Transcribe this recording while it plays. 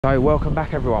So welcome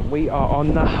back everyone, we are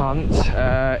on the hunt.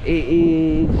 It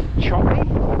is choppy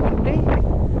or windy.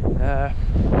 Yeah,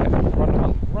 run the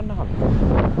hunt, run the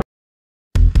hunt.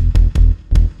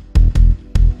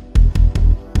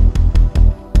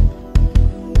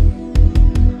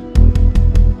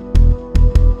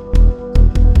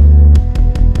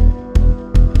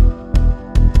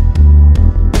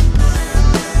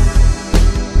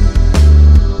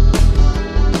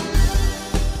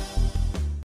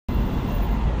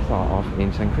 Start off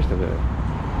in St. Christopher.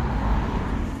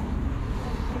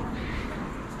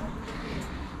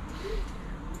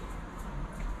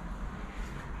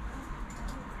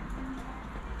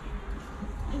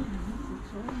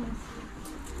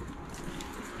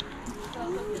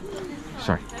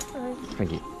 Sorry.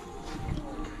 Thank you.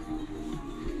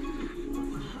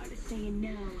 Hard saying no.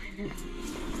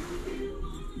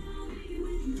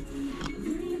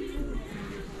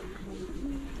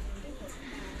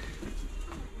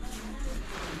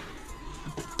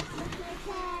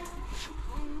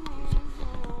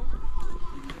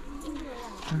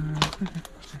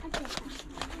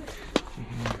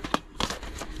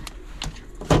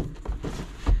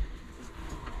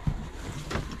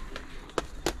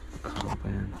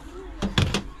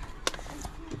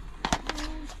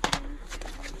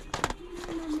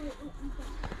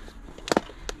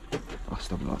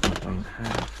 Stuff like I don't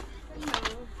have.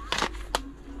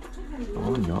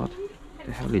 Barnyard?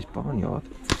 The hell is barnyard?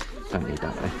 Don't need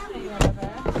that though.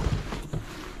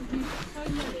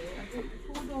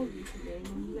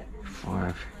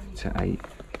 5 to 8.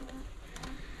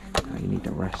 No, you need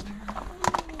the rest.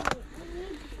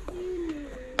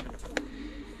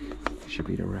 Should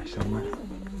be the rest somewhere.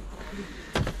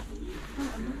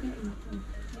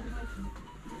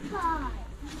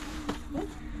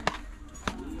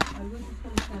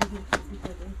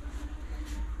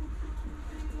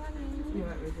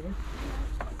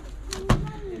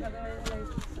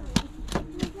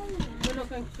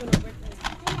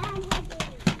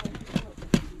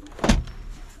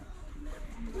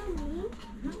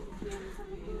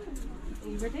 Are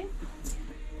you ready?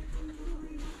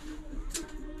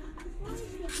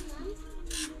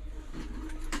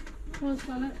 Come on,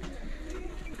 Scarlett.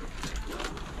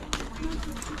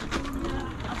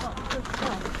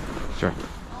 Sure.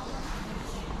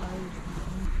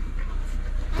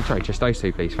 I'm sorry, just those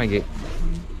two please, thank you.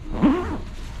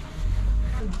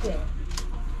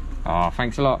 Oh,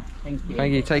 thanks a lot. Thank you.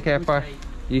 Thank you, take care, bye.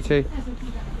 You too.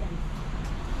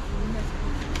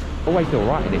 Always do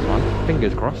alright in this one,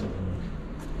 fingers crossed.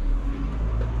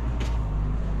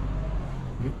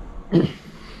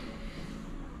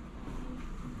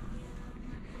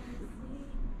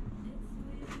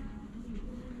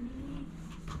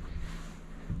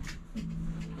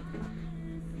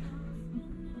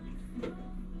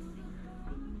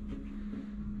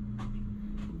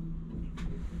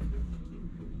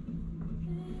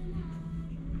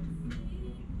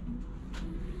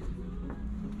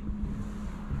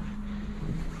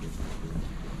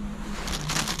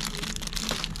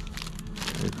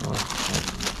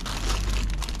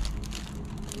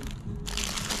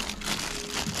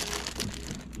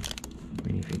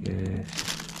 Minifigures.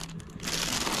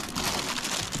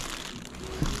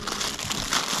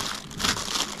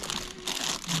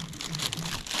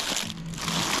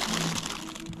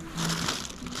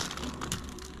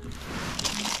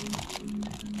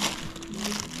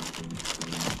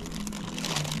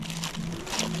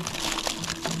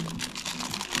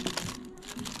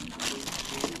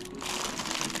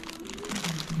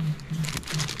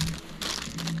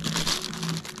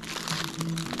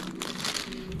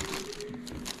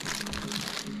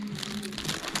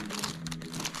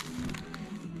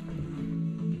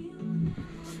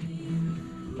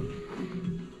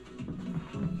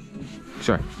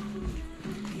 Sorry.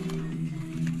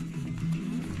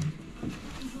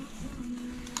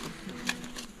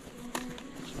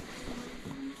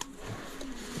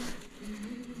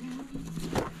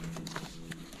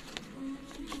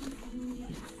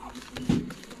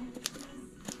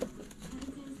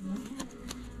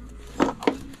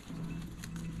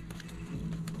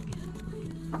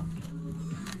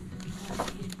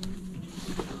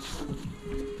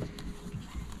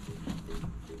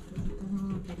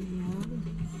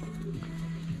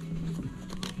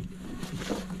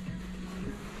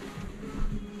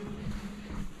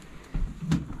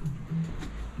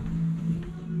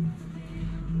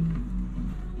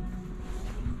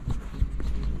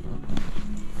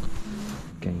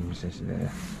 Games is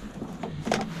there.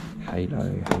 Halo,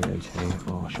 Halo 2.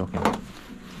 Oh, shocking.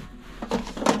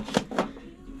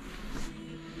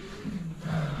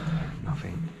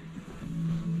 Nothing.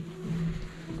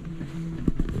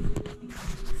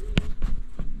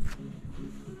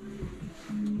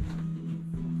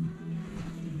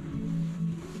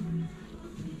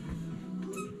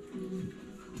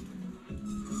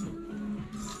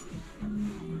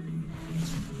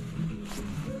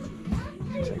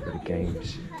 Get rid of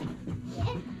games.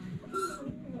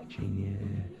 Genius.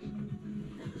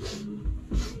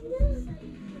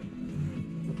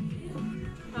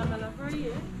 How are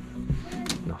you?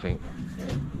 Nothing.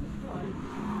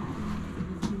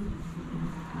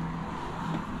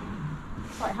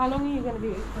 Right, how long are you going to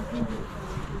be?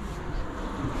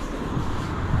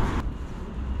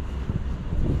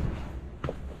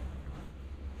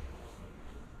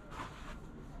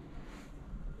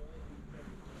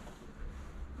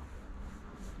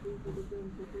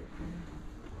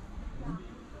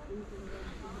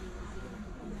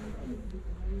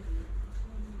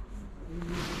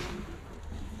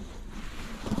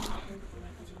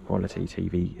 Quality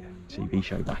TV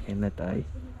show back in the day.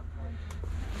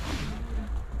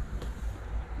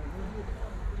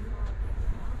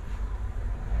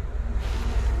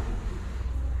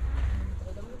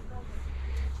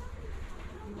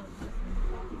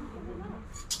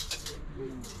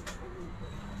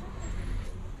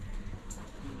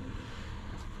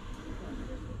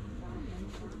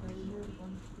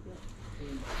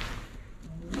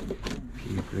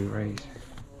 Few Blu-rays.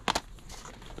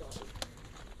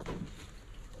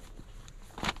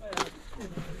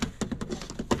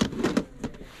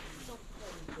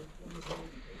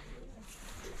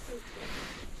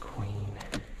 Queen,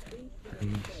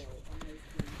 please.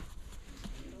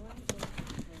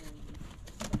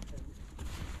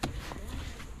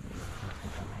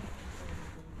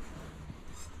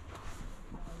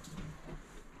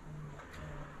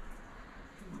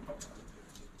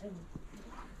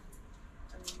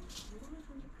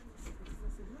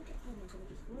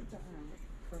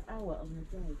 For an hour on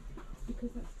a day, because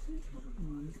that's two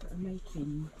companies that are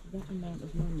making that amount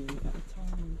of money at a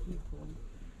time when people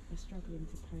are struggling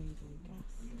to pay their gas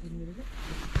and their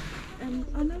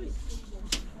electric. I know it's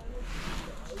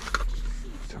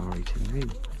Atari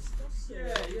TV.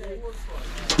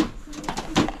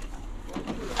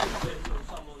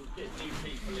 Someone get new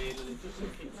people in and it just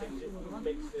keeps things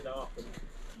mixed it up.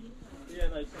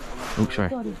 And, Oh, sorry.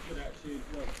 could actually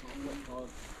work hard.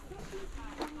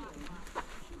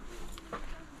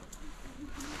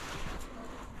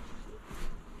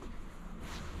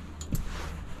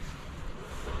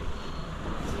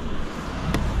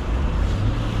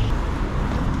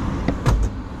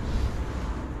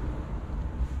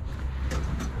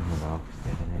 Oh well,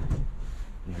 yeah,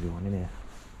 the only one in here.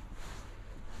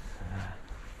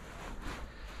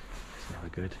 It's never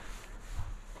good.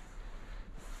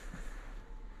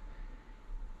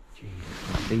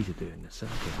 Jesus, these are doing the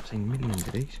circuit. I've seen millions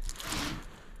of these.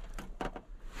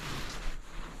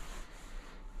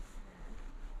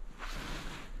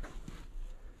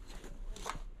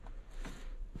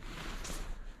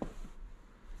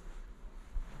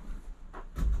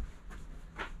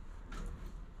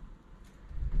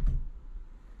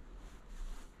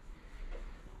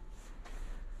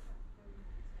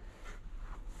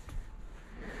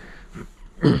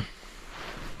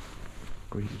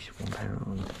 Grease,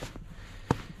 £1.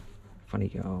 Funny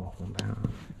Girl, £1.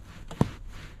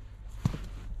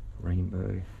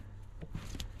 Rainbow.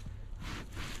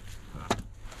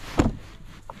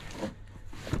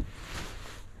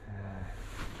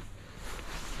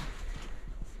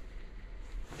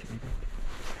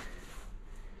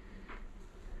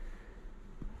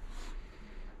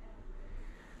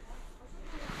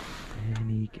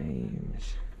 Any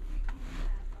games?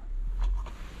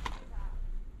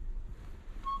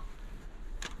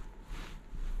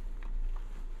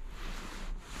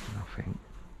 Nothing.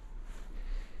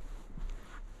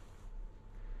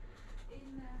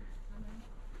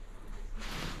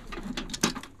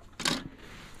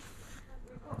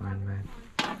 Iron Man.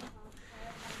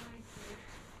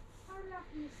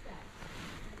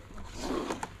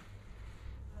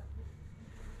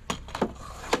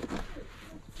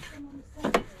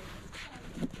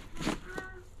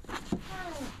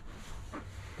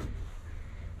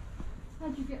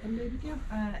 How'd you get a movie girl?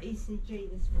 ECG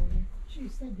this morning. She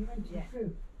said you went Yeah.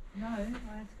 through. No, I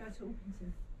had to go to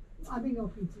Orpington. I've been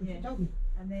open to Yeah. told me.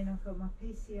 And then I've got my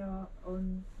PCR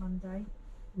on Monday,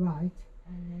 Right.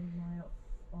 and then my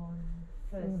on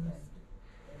Thursday.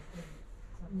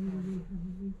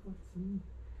 We've got some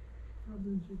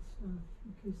problems with staff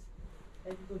because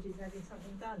Everybody's having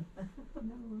something done. no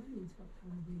Ireland's got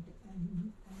COVID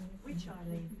Which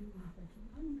Eileen?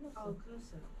 Oh, Oh,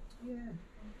 closer. yeah.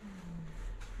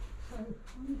 So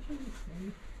on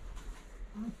Tuesday,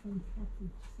 I phoned Kathy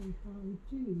to see if I would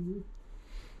do.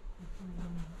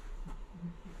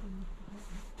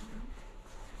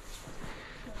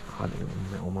 I had a little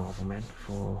metal Marvel Man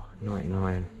for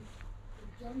 99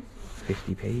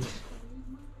 50p's.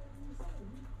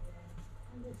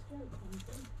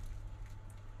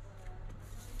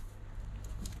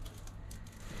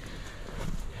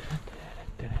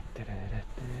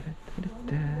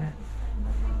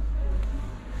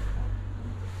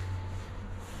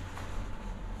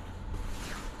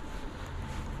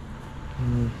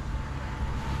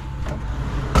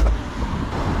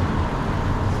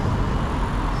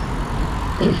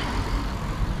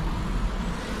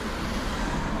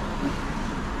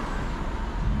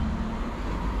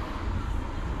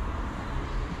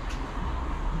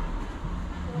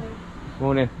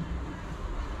 Morning.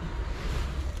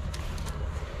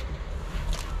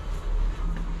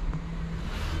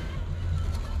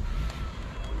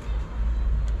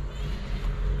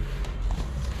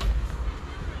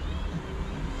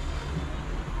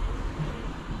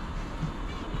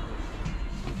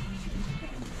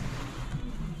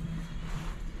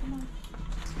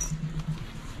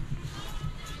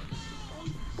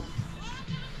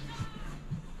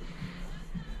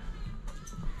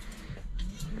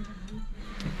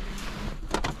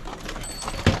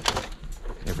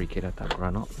 Every kid had that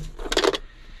grown up.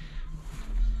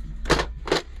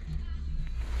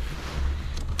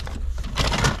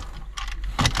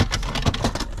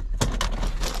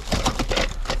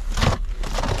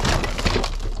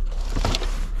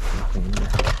 Nothing in there.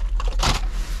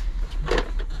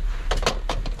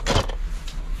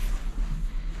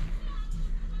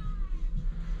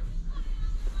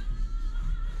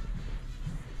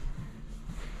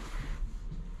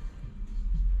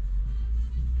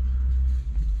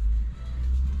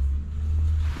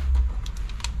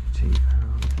 £2.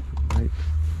 Nope.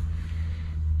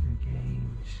 No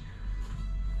games.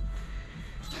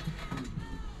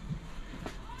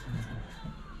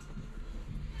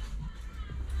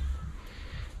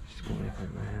 School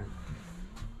effort, man.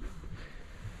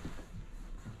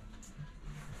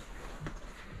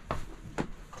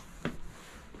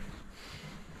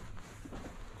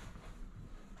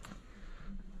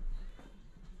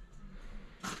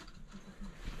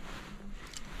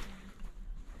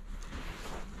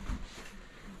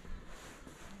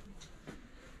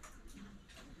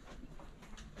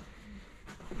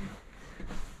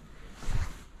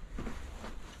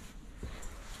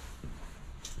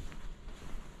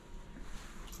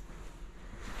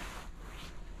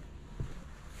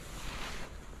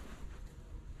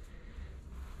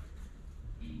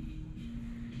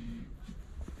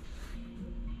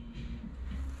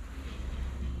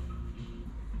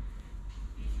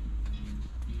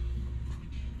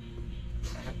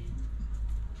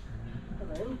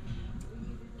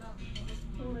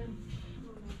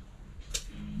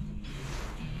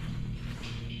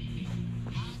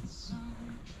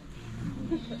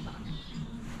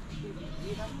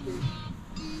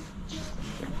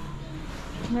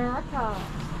 America.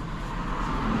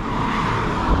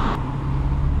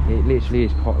 It literally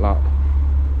is potluck.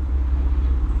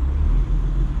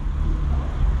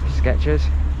 Sketchers.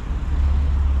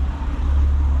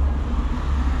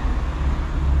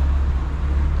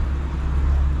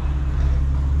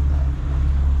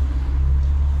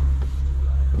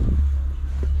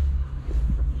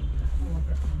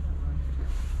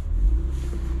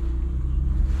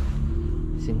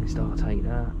 SingStar, take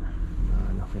that.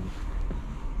 No, nothing.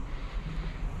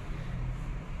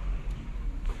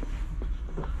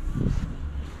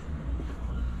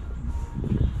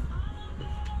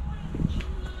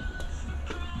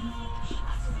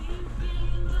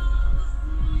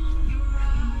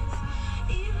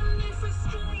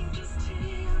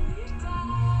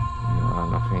 No,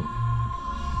 nothing.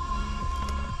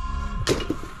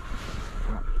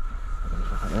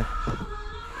 Right there.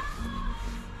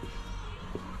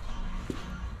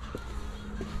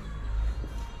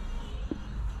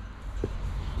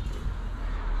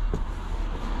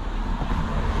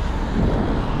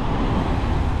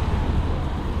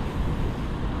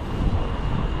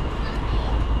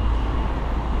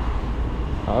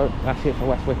 Oh, that's it for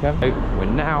West Wickham. We're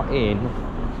now in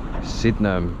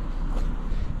Sydenham.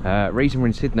 Reason we're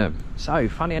in Sydenham. So,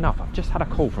 funny enough, I've just had a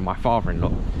call from my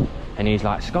father-in-law, and he's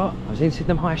like, Scott, I was in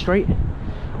Sydenham High Street.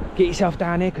 Get yourself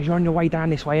down here, because you're on your way down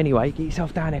this way anyway. Get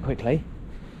yourself down here quickly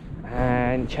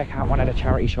and check out one of the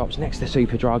charity shops next to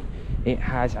Superdrug. It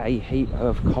has a heap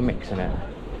of comics in it.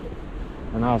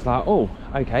 And I was like, oh,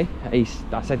 okay. I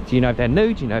said, do you know if they're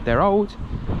new? Do you know if they're old?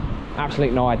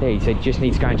 Absolutely no idea. He said, you just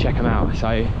need to go and check them out.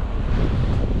 So,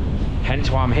 hence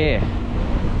why I'm here.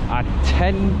 I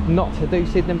tend not to do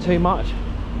Sydenham too much.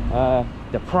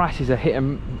 The prices are hit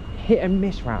and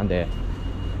miss round here.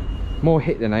 More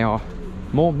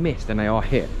miss than they are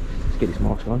hit. Let's get this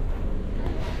mask on.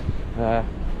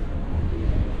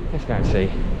 Let's go and see.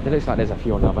 It looks like there's a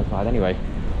few on the other side anyway.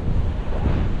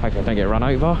 Hopefully I don't get run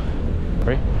over.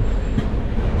 Sorry.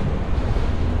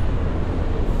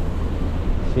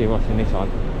 See what's in this one.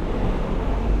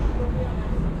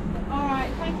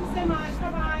 Alright, thank you so much.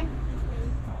 Bye bye.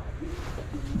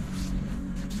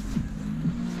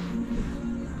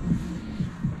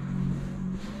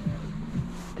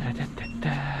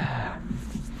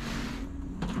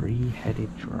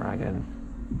 Headed dragon.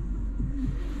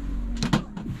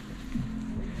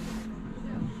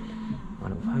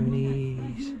 One of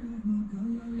ponies.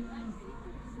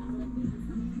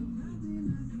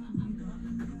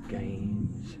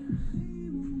 Games.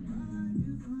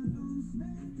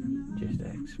 Just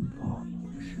Xbox.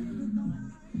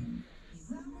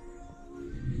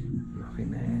 Nothing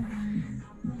there.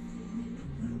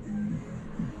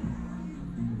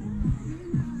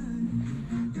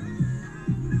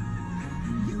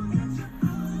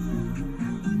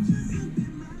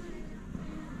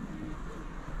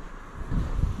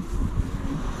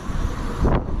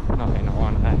 Nothing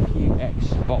on a few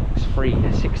Xbox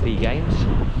 360 games.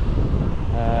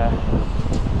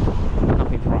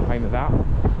 Nothing to write home about.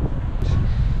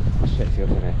 Shit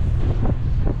feels in it.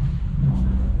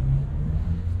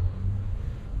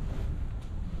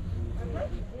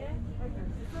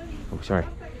 Oh, sorry.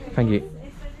 Thank you.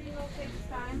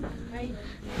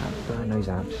 Burn those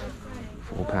amps.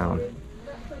 £4.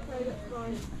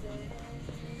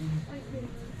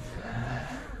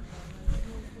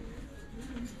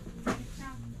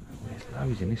 There's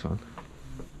loads in this one.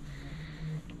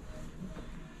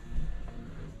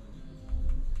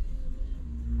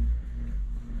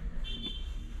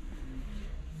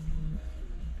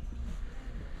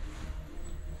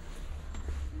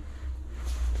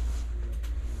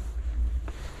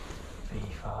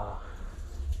 FIFA.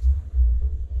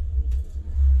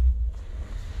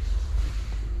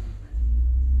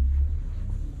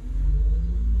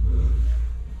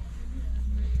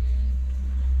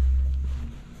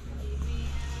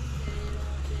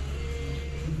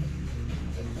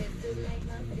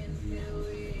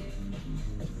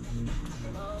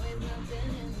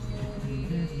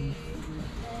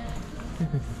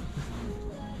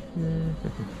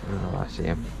 Oh, I see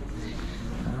him.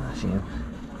 I see him.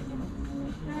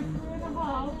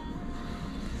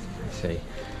 Let's see.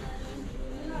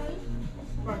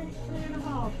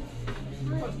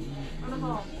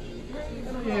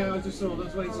 Yeah, I just saw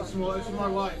that's way too small. It's for my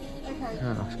wife.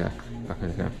 Oh, let's go. Back in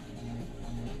the go.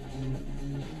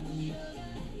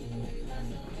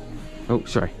 Oh,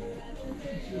 sorry.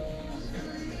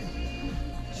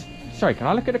 Sorry, can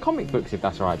I look at the comic books if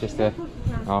that's alright? Just to...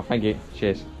 Oh, thank you.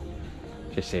 Cheers.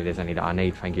 Just see if there's any that I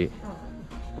need, thank you.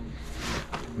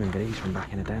 Remember these from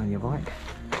back in the day on your bike?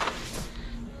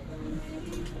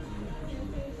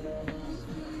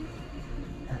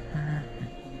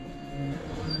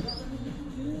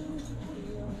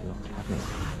 Locked cabinet.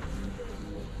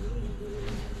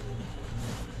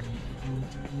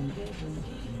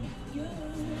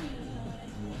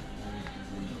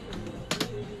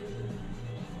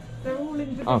 They're all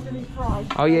individually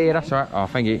priced. Oh yeah, that's alright. Oh,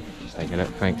 thank you. Just taking a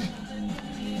look, thanks.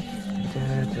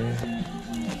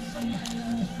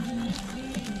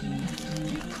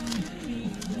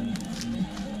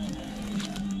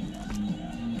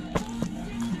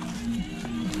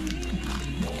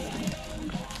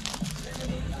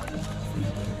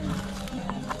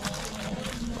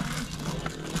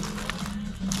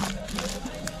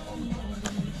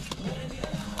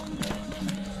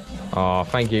 Oh,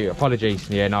 thank you. Apologies.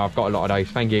 Yeah, no, I've got a lot of those.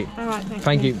 Thank you. All right, thanks.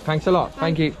 Thank you. Thanks a lot.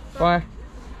 Thank you. Bye.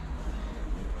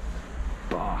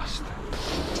 Bastard.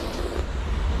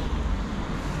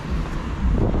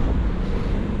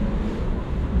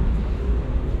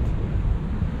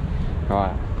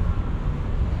 Right.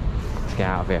 Let's get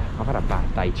out of here. I've had a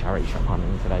bad day charity shop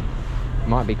hunting today.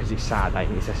 Might be because it's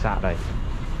Saturday. It's a Saturday.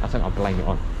 I think I'll blame it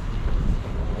on.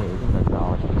 Here, we're going to go to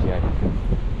RSPCA.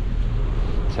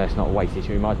 So it's not a wastage,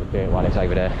 we might as well do it while it's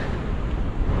over there.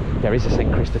 There is a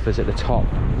St Christopher's at the top,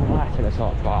 right at the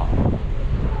top, but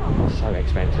it's so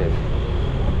expensive.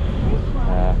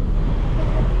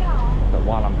 But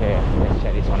while I'm here, let's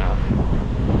check this one out.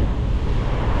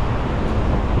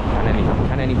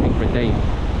 Can anything redeem?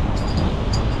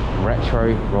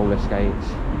 Retro roller skates,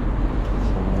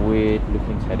 some weird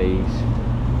looking teddies,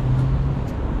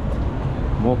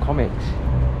 more comics.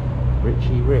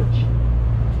 Richie Rich.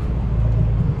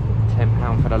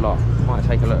 £10 for the lot. Might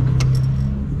take a look.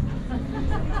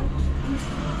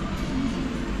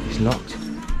 It's locked,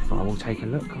 but I will take a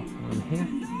look on here.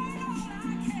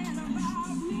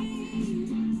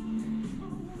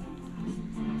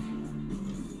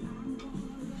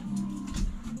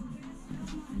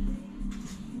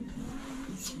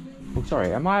 Oh,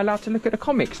 sorry, am I allowed to look at the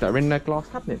comics that are in the glass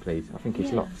cabinet, please? I think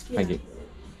it's locked. Thank you.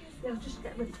 They'll just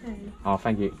get returned. Oh,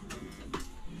 thank you.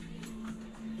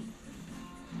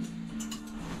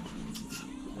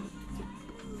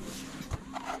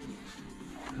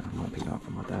 I might pick that up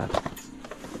from my dad.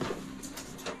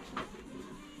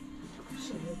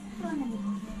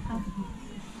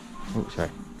 Oh, sorry.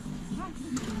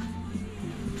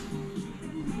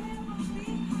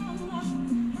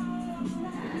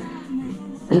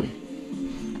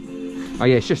 Oh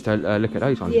yeah, it's just to look at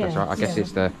those ones. Yeah, That's right. I guess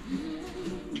it's the.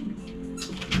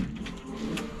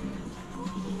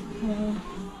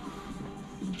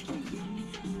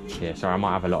 Yeah, sorry, I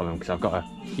might have a lot of them because I've got a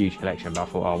huge collection. But I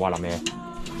thought, oh, while I'm here,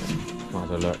 might as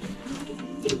well look.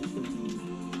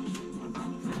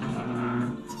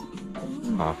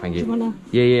 Oh, thank you. Do you wanna?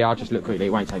 Yeah, I'll just look quickly.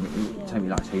 It won't take me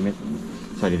like 2 minutes.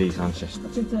 So do these ones just. I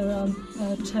think they're around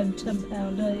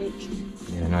 £10 each.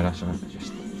 Yeah, no, that's all right.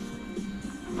 Just.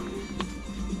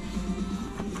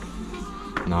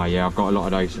 No, yeah, I've got a lot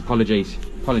of those. Apologies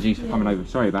for coming over.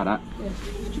 Sorry about that. Yeah.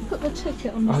 Did you put the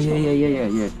ticket on the Oh top?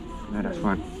 yeah. No, that's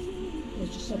fine. Yeah,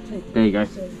 just so people There you go.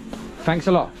 can see. Thanks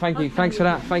a lot. Thank you. Okay. Thanks for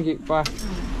that. Thank you. Bye.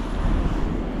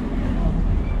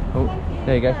 Oh,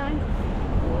 there you go.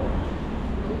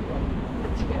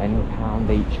 £10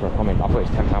 each for a comment. I thought it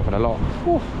was £10 for the lot.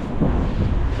 Whew.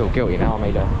 Feel guilty now. I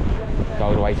made a go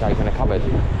all the way to open a cupboard.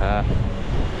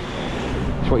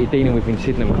 That's what you're dealing with in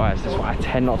Sydenham, guys. That's why I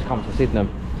tend not to come to Sydenham.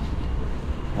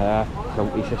 So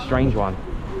it's a strange one.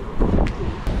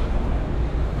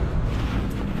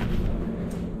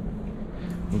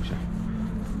 Oops. A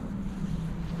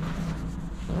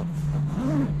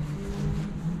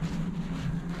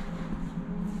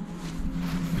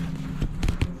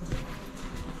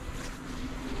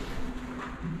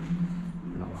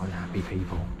lot of unhappy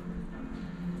people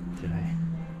today.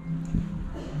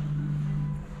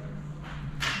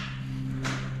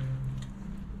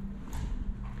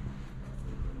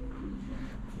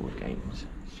 Board games.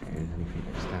 Show us anything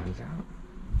that stands out.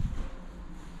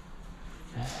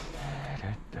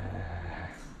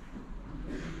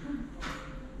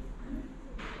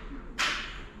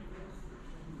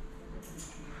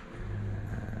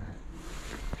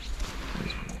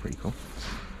 This one's pretty cool.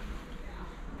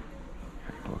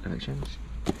 Harry Potter collections.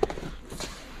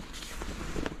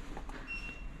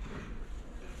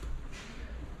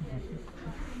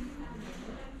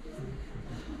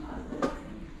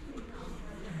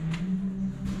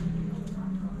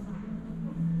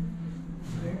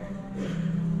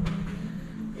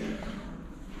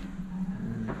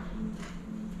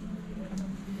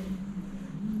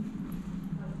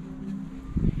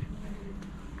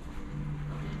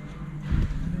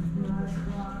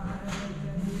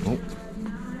 Oh.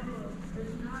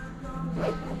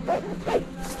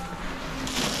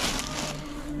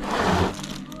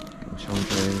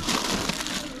 Soldiers.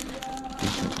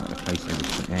 These looks like the place they would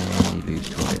put any loose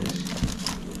toys.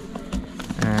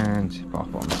 And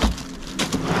bath bombs.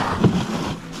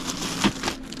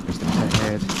 Wisdom set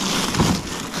head.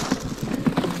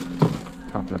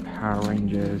 Couple of Power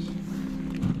Rangers.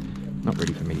 Not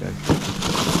really for me though.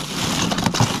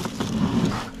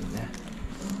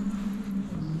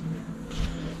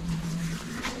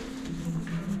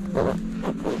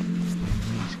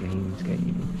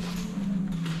 Games.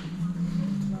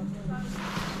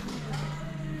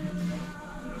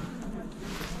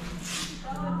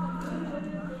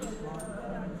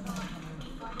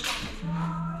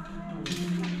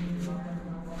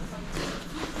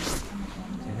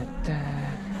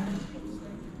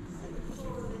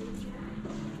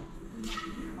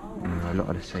 A lot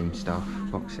of the same stuff,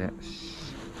 box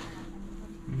sets.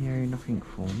 No, nothing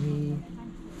for me.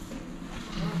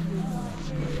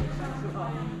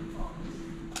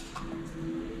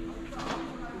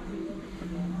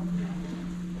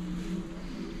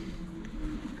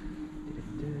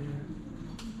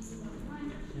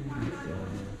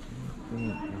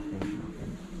 Nothing.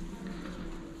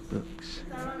 Books.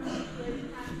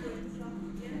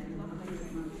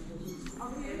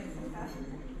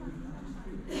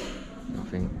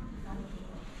 Nothing.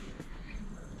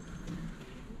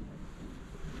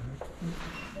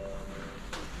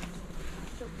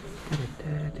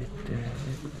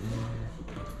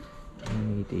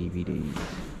 Any DVDs?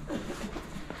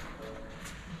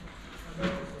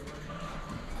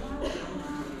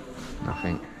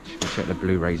 Nothing. Should we check the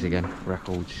Blu-rays again?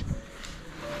 Records.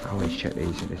 I always check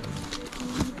these.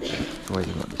 It's always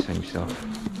got the same stuff.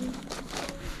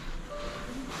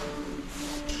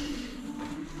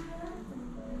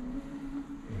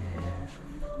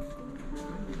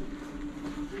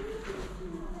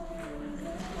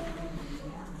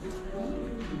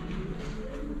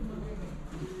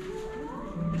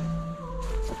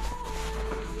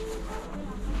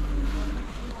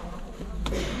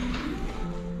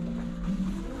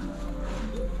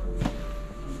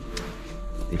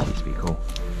 This used to be cool.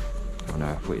 Oh no,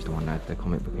 I thought it was the one that had the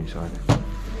comic book inside.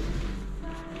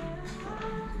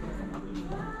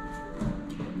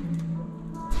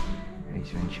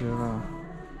 Ace Ventura.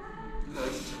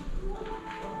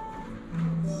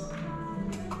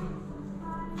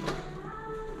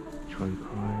 Troy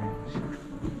Crimes.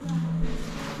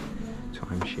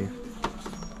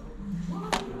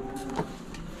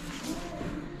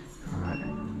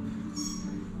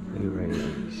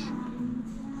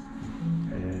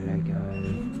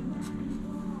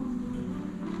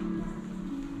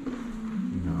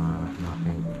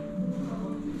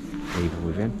 either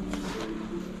with him.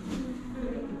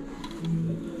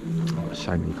 I've got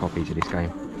so many copies of this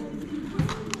game. I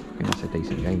think that's a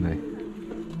decent game though.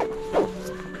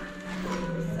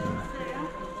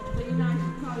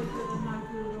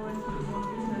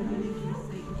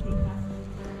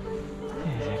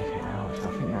 Is there anything else?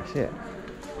 I think that's it.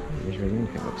 There's really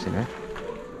anything else in there.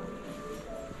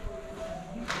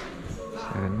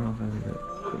 So another look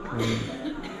quickly.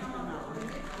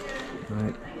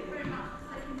 Right.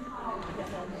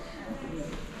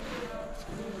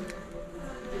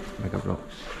 Mega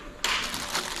blocks.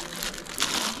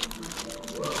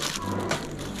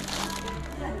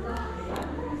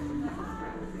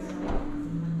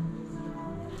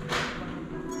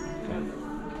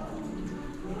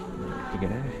 Figure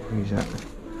there. Who's that?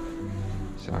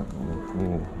 Cyborg.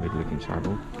 Oh, weird looking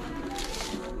cyborg.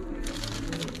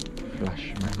 Flash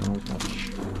McDonald's watch.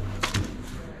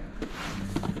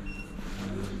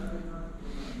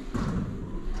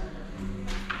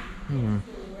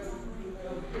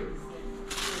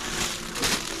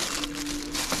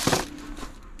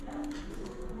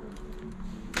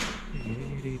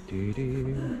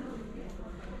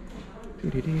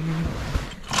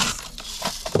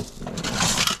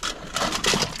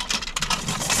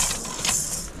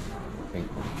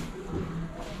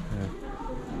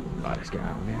 Right, let's get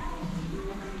out of here.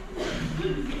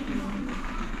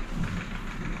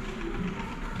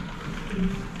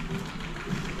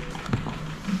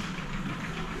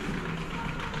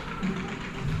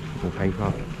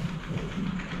 Wallpaper.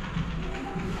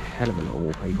 Hell of a lot of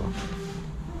wallpaper.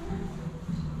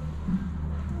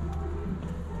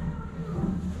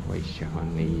 Always check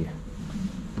on the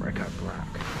bric-a-brac.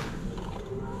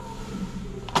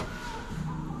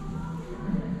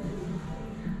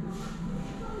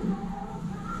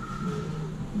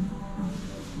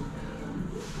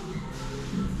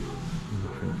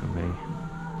 Nothing for me.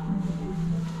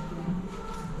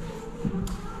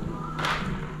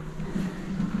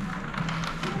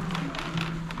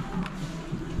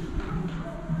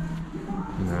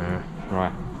 No.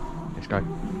 Right, let's go.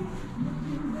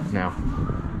 Now,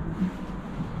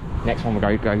 next one we're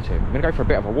going to go to. I'm going to go for a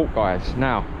bit of a walk, guys.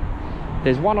 Now,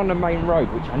 there's one on the main road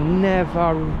which I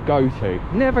never go to.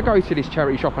 Never go to this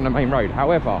charity shop on the main road.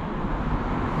 However,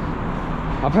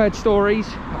 I've heard stories,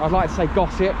 I'd like to say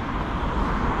gossip,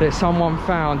 that someone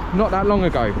found, not that long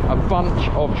ago, a bunch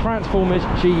of Transformers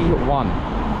G1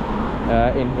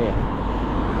 in here.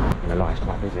 The light's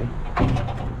quite busy.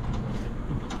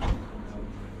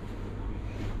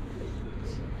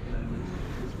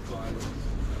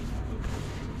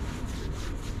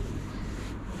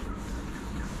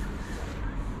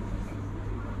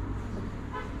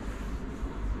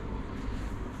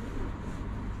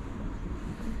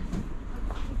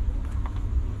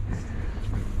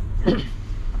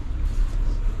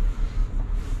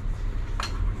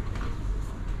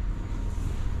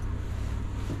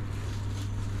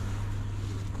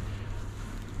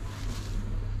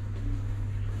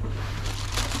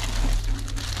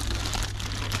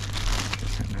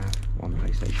 One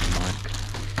PlayStation mic.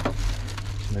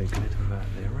 It's no good without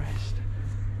the rest.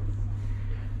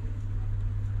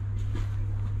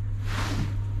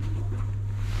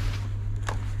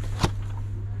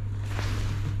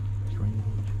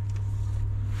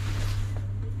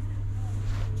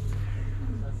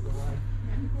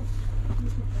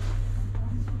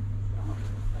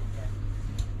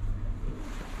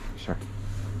 Sure.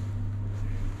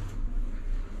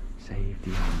 Save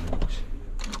the animals.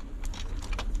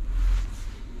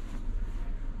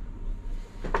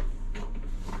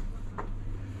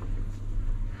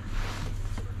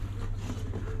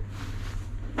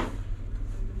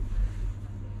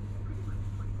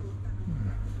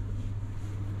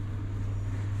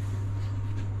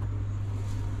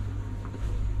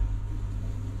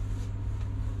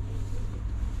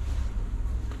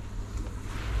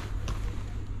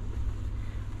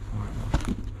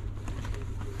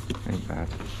 Ain't bad.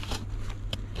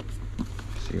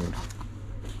 Sealed.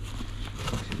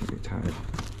 Box is a bit tattered.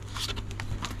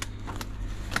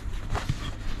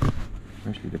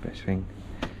 Mostly the best thing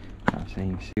that I've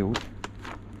seen. Sealed.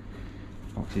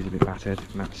 Box is a bit battered.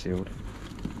 Matte sealed.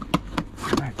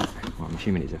 Well, I'm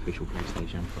assuming it's official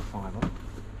PlayStation for a £5.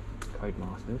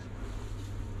 Codemasters.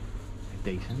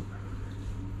 They're decent.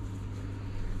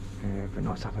 But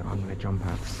not something I'm going to jump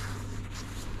at.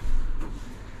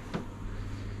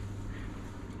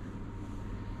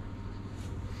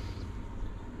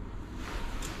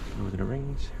 Lord of the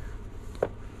Rings.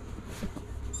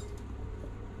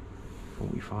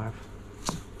 45.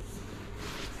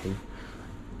 P.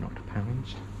 Not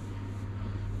pounds.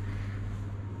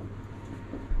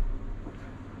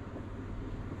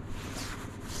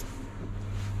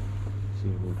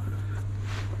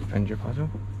 Avenger puzzle.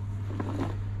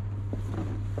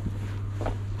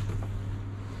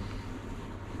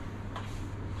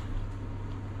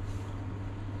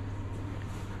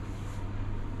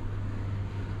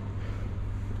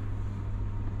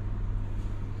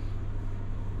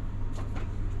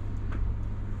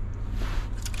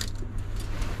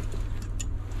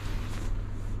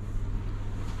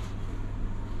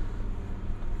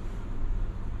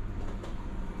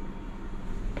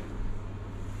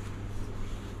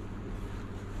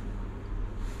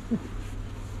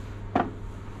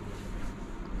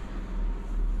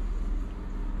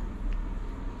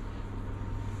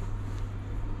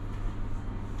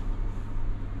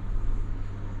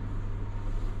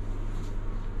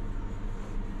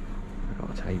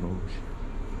 Tables.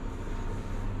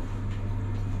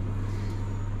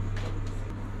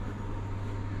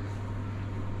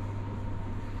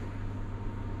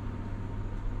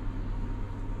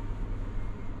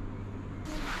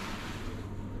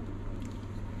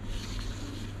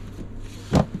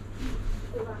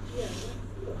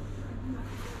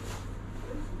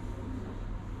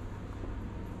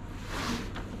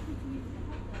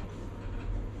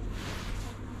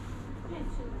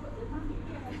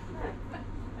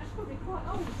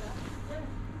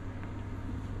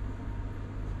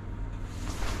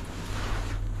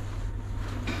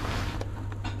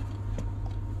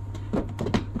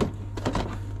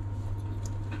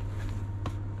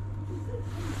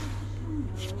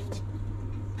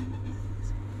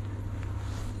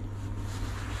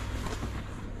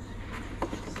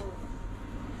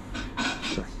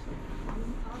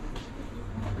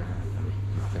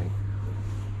 Nothing.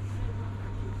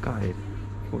 God,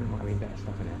 thought it might have been better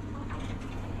stuff in it.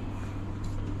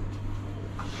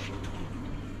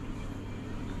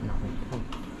 Nothing.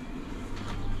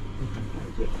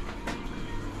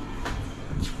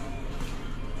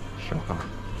 Shocker.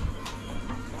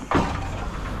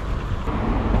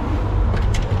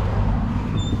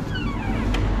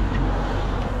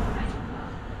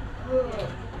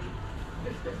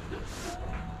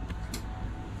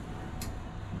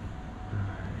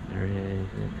 There is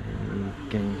a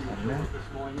game like that. This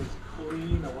morning is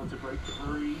Queen. I want to break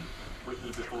free. Whitney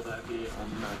before that here on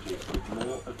Magic. With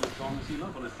more of the songs you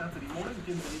love on a Saturday morning.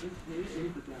 Jim Davis here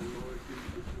is the Dan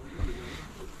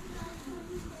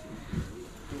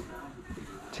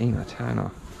Tina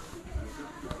Turner.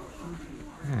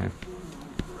 Yeah.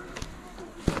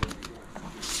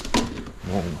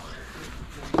 Whoa.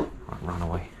 Right, run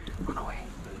away. Run away.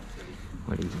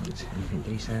 What are these ones? Anything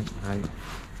decent? No.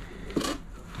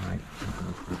 Right.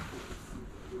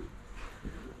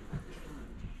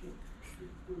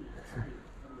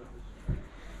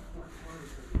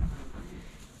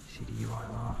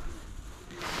 CDUIR.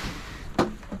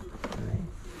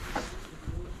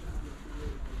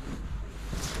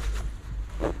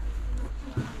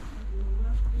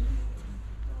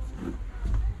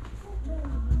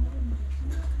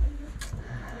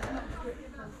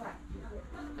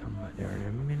 Come back there in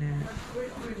a minute.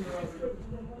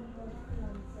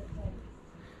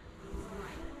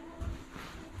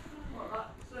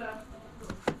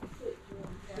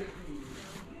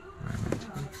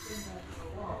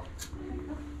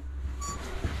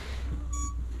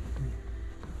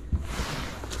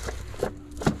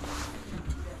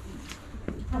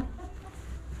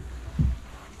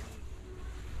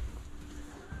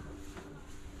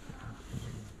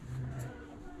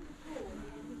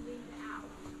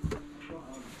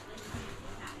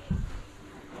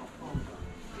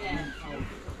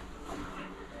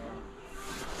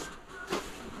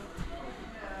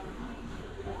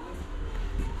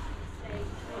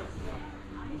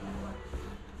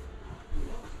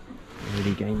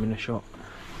 Really game in a shop.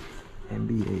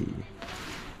 NBA.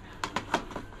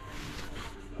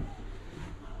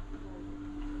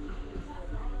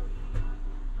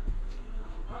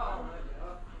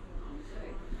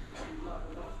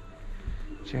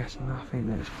 Just nothing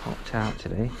that's popped out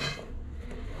today.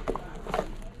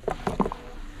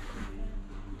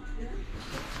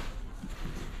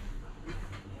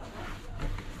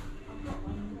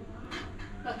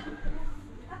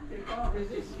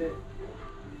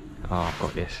 Oh, I've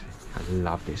got this. I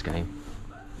love this game.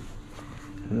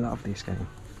 Love this game.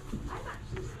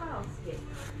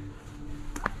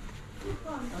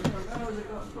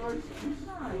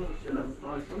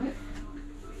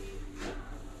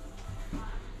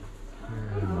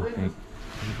 Nothing.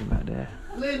 Anything back there.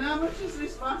 Lynn, how much is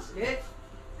this basket?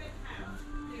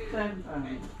 £10.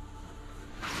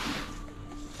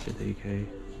 Sudoku.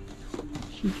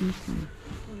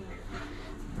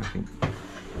 I think.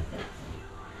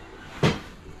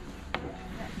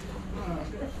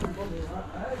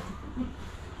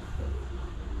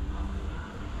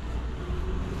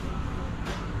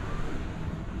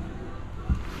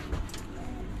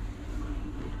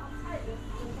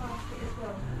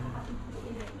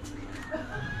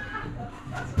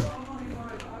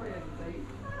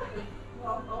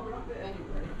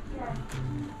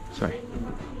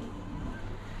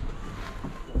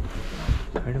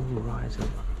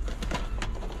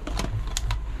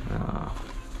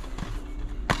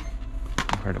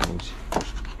 Incredibles.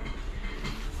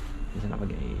 There's another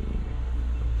game.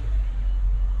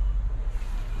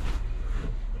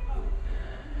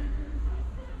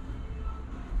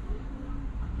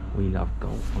 We love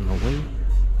golf on the Wii.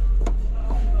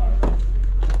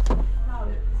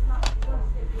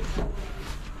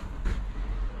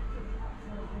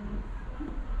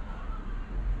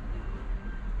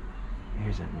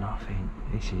 Here's a nothing.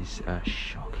 This is a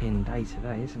shocking day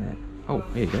today, isn't it? Oh,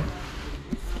 here you go.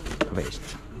 I bet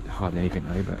it's hardly anything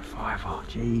though, but £5.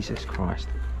 Jesus Christ.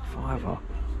 £5.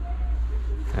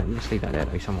 Let's leave that there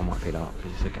though, someone might pick that up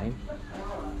because it's a game.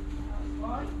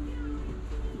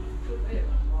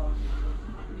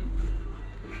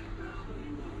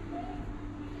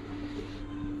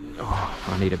 Oh,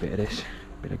 I need a bit of this,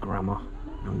 bit of grammar.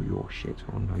 Know your shit,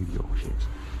 or know your shit.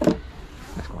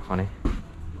 That's quite funny.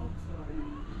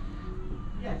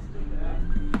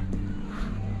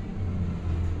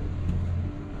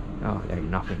 Oh, there ain't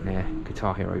nothing there.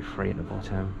 Guitar Hero 3 at the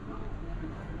bottom.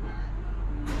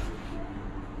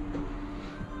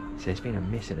 So there's been a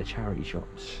miss at the charity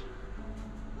shops.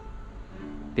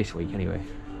 This week anyway.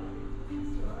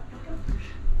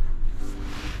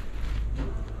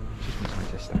 Just wants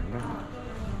something to stand up.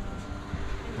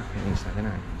 Nothing needs that,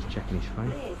 innit? Just checking his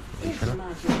phone. Hey fella.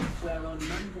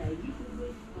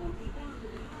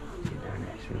 Get down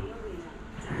there, sweet.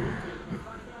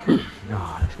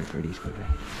 Oh, let's go through these quickly.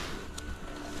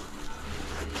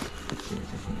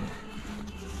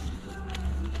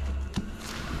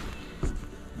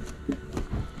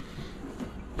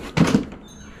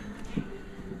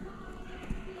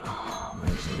 Oh,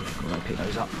 maybe I've got to pick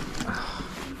those up.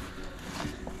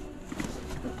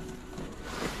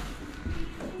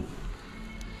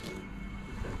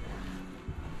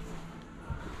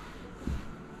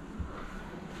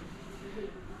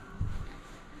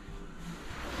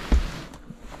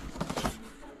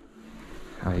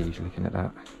 How are you looking at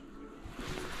that?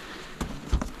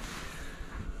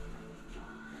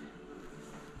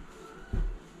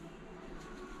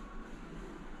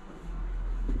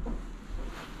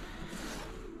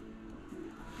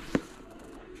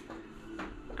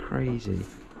 Crazy.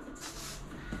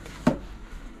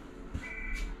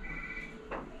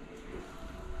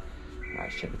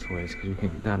 Let's check the toilets because we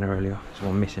couldn't get down there earlier. There's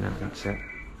one missing out of that set.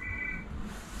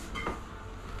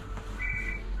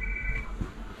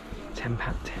 £10.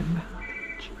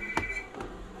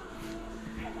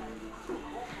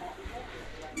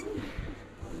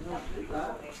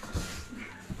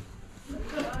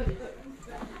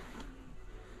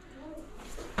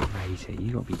 Crazy,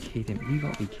 you gotta be kidding, you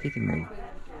gotta be kidding me.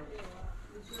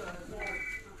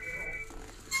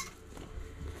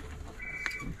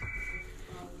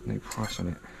 No price on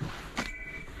it.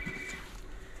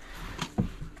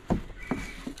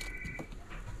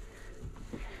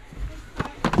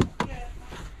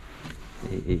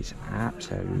 It is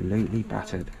absolutely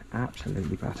battered.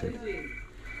 Absolutely battered.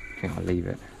 I think I'll leave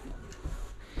it.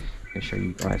 I'm going to show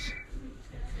you guys.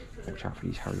 Watch out for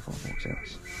these Harry Potter box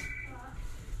sets.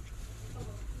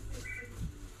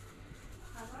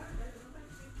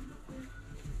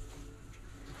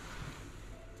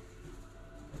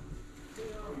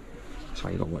 That's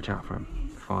why you got to watch out for them.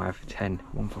 5, 10,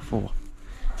 1 for 4.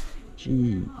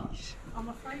 Jeez. I'm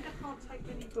afraid I can't take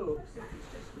any books. If it's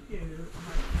just a few,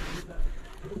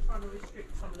 we're trying to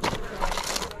restrict some of the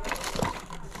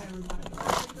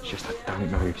It's just I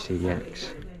don't know if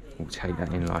CDX will take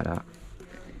that in like that.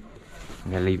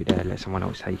 I'm going to leave it there, let someone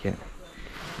else take it.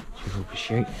 Trivial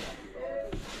Pursuit.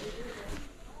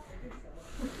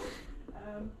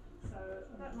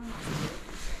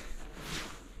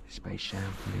 Space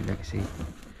Jam, New Legacy.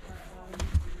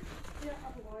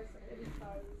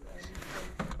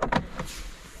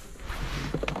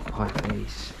 High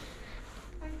Face.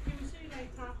 Thank you, see you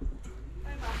later.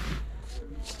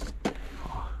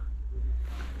 Oh.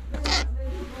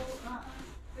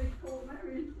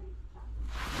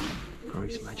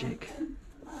 Gross Magic.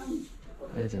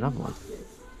 There's another one.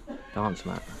 Dance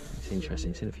Mat. It's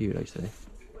interesting. Seen a few of those today.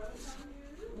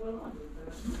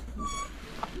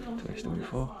 Toy Story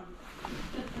 4.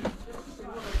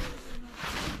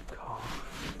 Car.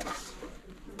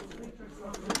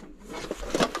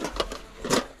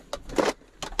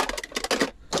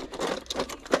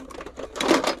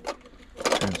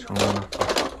 Transformer.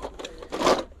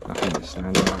 Nothing to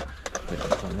stand out. Put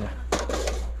that on there.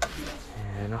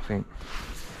 Yeah, nothing.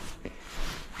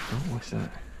 Oh, what's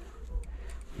that?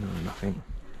 No, nothing.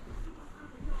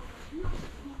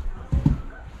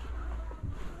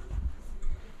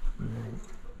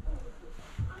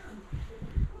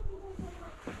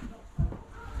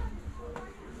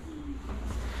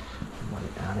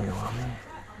 Down here, on there.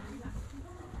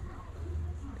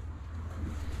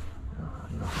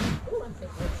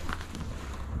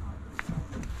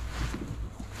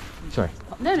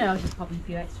 No, I was just popping a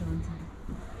few extra ones in.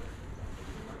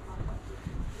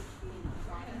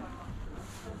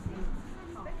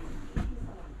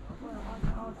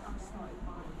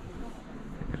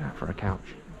 Look at that for a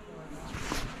couch.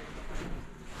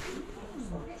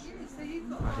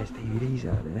 Oh, there's DVDs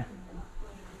out there.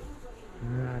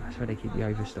 That's where they keep the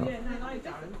overstock. Yeah, no, they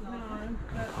don't. No.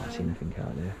 I can't see anything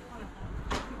out there.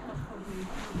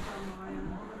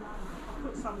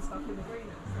 Put some stuff in the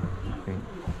greenhouse. I think.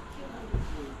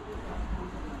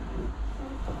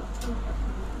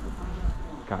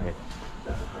 Got it.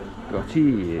 Got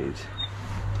it.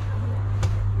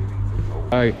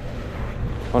 Oh,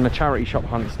 on a charity shop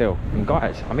hunt still. And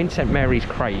guys, I'm in St Mary's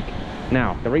Craig.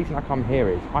 Now, the reason I come here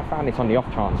is I found this on the off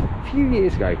chance a few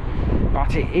years ago,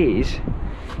 but it is.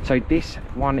 So this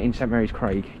one in St Mary's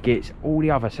Craig gets all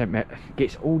the other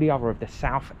of the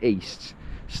South East's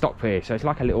stock here. So it's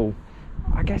like a little,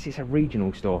 I guess it's a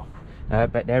regional store.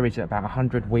 But there is about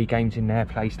 100 Wii games in there,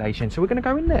 PlayStation. So we're going to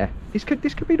go in there. This could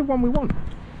be the one we want.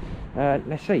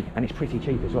 Let's see, and it's pretty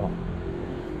cheap as well.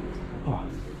 Oh.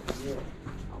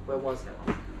 Where was that?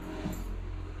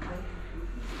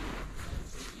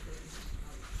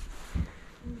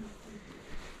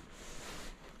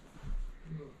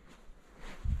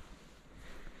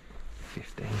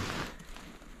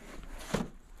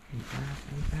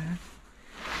 Ain't bad.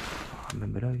 Oh, I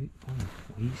remember those. Oh,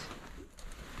 Wii's.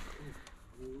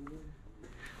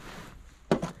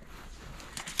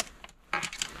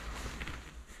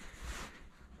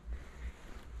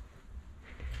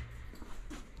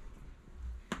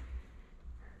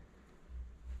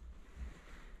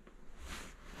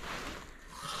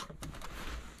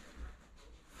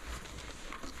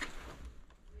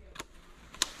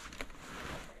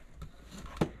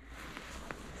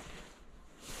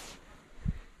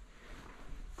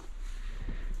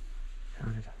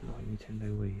 Nintendo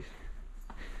Wii's.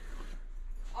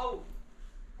 Oh,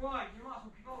 right, you might as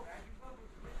well go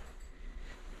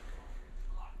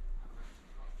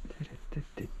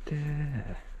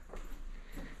there.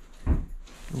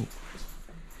 Oh.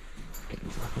 Getting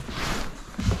back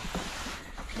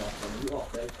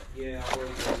Yeah, I will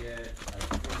do, yeah.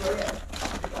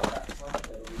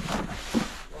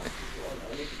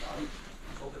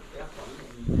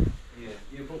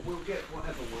 Yeah, but we'll get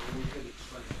whatever one, we'll get it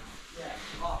straight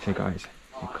out. So guys,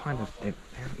 they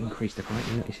haven't increased the price.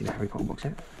 You see the Harry Potter box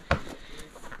set?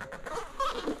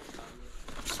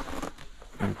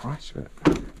 No price, but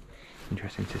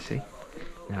interesting to see.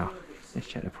 Now, let's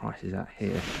check the prices out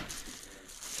here.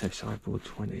 So sideboard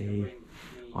 20,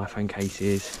 iPhone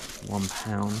cases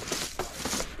 £1.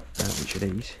 Which are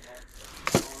these?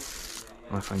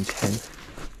 iPhone 10,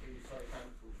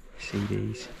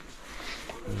 CDs.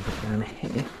 And you got down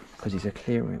here, because it's a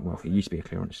clearance, well, it used to be a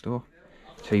clearance store,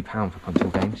 £2 for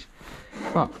console games.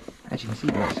 But as you can see,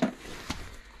 guys,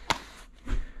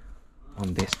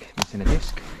 one disc, missing a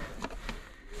disc.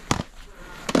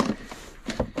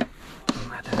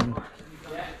 Madam,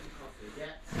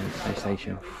 and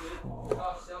PlayStation 4.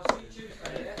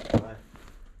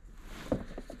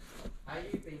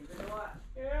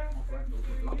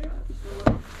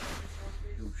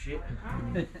 Shit.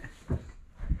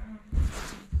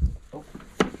 Oh,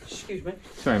 excuse me.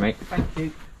 Sorry, mate. Thank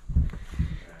you.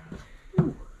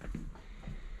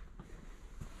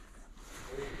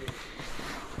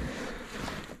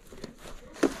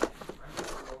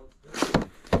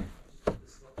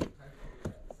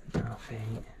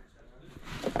 Nothing.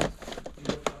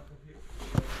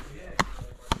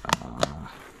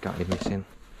 Gutted missing.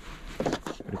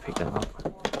 Would have picked that up.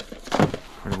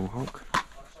 Incredible Hulk.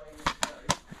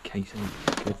 Casing,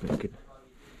 good, very good.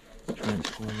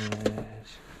 Transformers.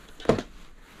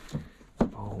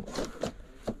 Bolt.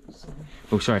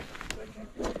 Oh, sorry.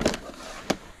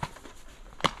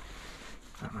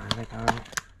 Batman Lego.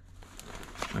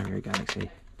 Mario Galaxy.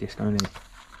 Disc only. I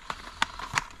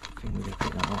think we're going to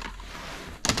pick that up.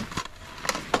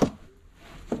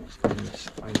 Stainless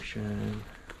Ocean.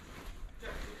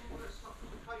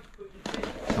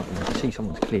 I can see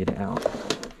someone's cleared it out.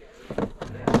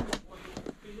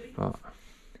 But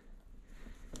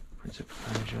Prince of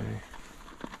Persia.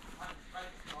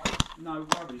 No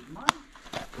worries, mate.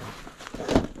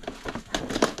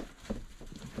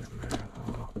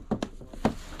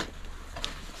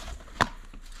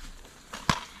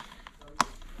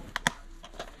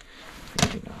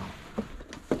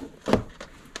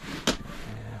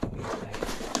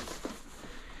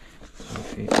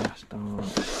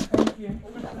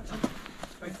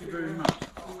 Thank you very much.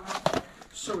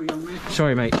 Sorry, young man.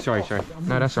 Sorry, mate. Sorry.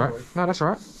 No, that's all right. No, that's all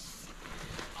right.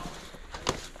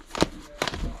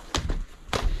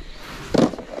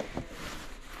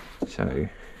 So,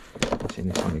 What's in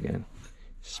this one again?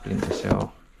 Splinter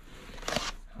Cell.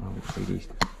 Oh, see these.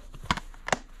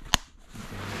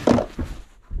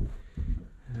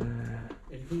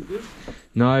 Anything good?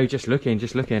 No, just looking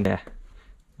there.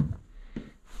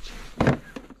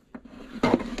 Yeah.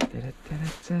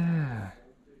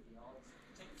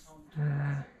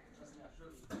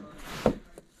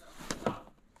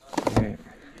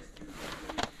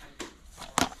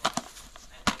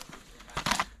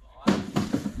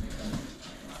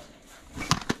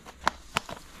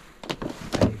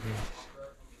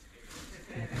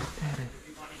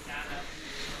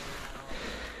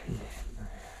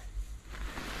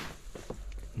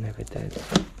 Never dead.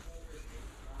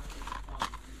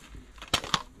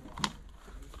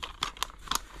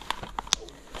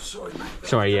 Sorry, mate.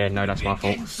 Sorry, yeah, no, that's my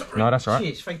fault. Sorry. No, that's all right.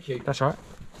 Cheers, thank you. That's all right.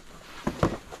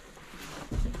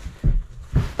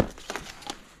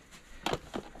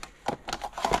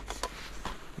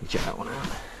 Check that one out.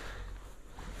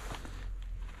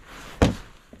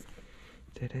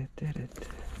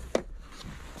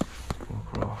 Walk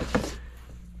across.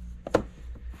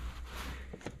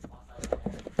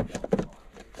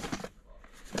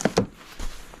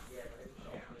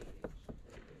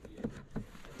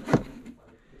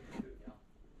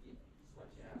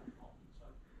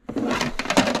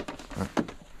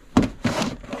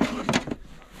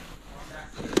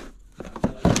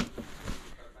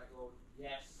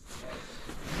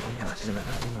 Yeah, that's about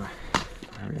that, anyway.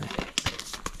 Oh, really?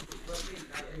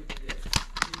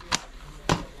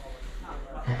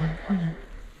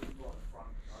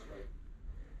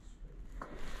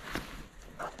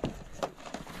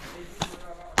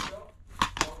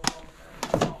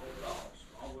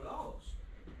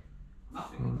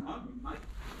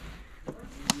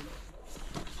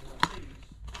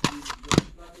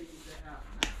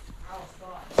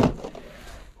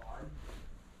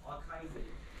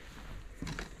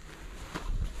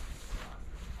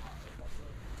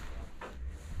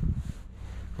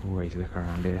 Always look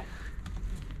around here.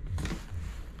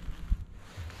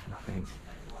 Nothing.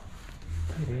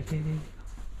 This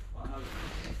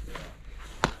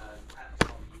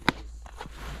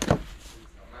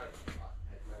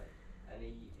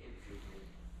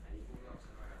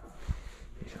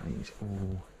is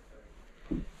all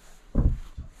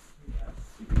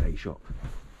day shop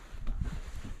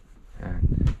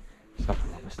and stuff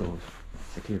from other stores.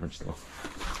 It's a clearance store.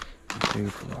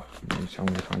 So I'm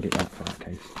going to try and get that for that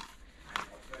case.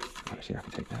 Actually, I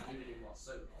can take that.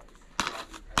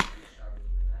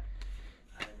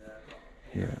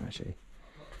 Yeah, actually.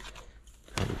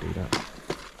 I will do that.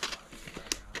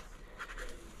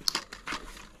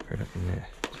 Put it up in there.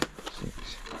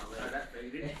 6.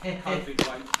 Yeah. I've got to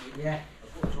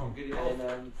try and get it off.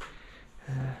 And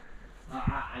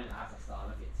as I started,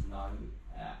 I get to know,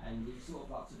 and he sort of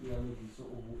like to be honest, he sort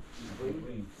of walked through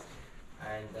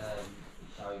and he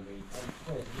showed me, and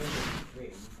first, when he was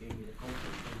written, he gave me the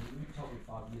confidence, and you told me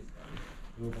 5 years ago,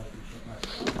 you're going to be shot mate.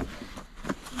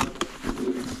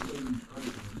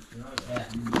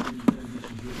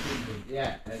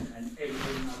 Yeah, and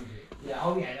everybody knows it. Yeah,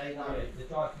 oh yeah, they know it. The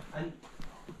drive, and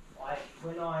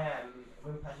when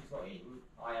Patrick's got in,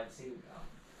 I had seen that,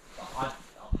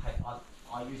 but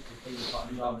I used to think about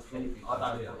the driver's benefit. I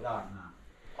don't put it down now.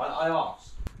 I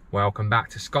asked. Welcome back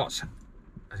to Scott's, I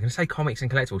was going to say comics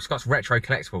and collectibles, Scott's retro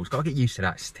collectibles. Got to get used to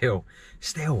that still.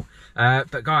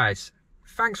 But guys,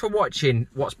 thanks for watching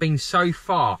what's been so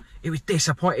far. It was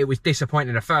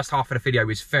disappointing. The first half of the video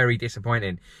was very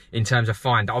disappointing in terms of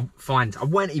finds. I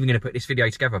weren't even going to put this video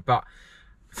together, but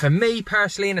for me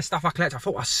personally, and the stuff I collect, I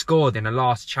thought I scored in the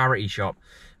last charity shop,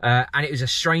 and it was a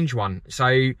strange one. So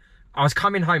I was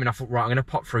coming home and I thought, right, I'm going to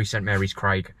pop through St Mary's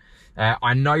Craig.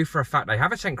 I know for a fact they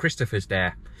have a St Christopher's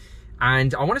there,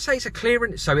 and I want to say it's a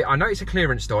clearance. So I know it's a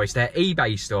clearance store. It's their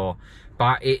eBay store,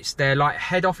 but it's their like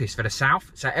head office for the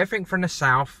south. So everything from the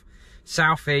south,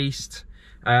 southeast,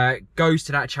 goes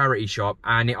to that charity shop,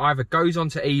 and it either goes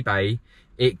onto eBay,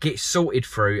 it gets sorted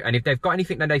through, and if they've got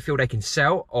anything that they feel they can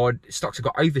sell or stocks have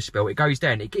got overspill, it goes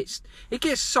there and it gets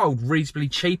sold reasonably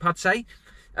cheap, I'd say.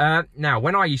 Now,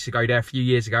 when I used to go there a few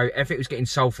years ago, everything was getting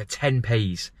sold for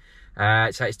 10p's.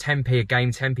 So it's 10p a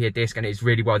game, 10p a disc, and it's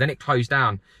really well. Then it closed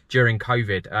down during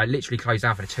COVID, literally closed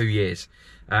down for 2 years.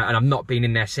 And I've not been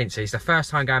in there since. So it's the first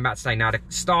time going back today. Now, the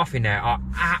staff in there are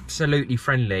absolutely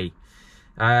friendly.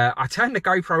 I turned the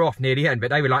GoPro off near the end,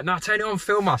 but they were like, no, turn it on,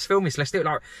 film us, let's do it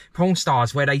like Porn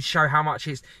Stars, where they show how much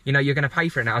it's, you know, you're going to pay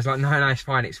for it. And I was like, no, it's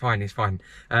fine.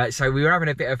 So we were having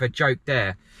a bit of a joke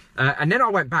there. And then I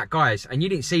went back, guys, and you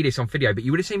didn't see this on video, but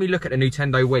you would have seen me look at the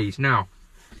Nintendo Wii's. Now,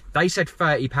 they said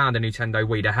 £30 a Nintendo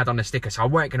Wii they had on the sticker, so I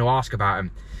weren't going to ask about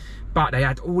them. but they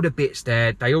had all the bits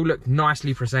there. They all looked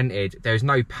nicely presented. There was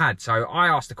no pad. So I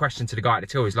asked the question to the guy at the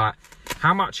till, he's like,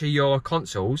 how much are your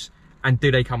consoles and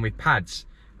do they come with pads?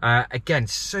 Again,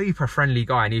 super friendly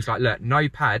guy, and he was like, look, no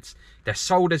pads, they're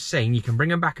sold as seen, you can bring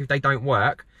them back if they don't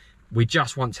work, we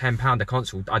just want £10 a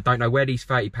console. I don't know where these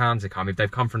 £30 have come, if they've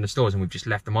come from the stores and we've just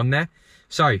left them on there.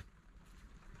 So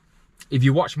if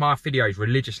you watch my videos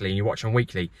religiously and you watch them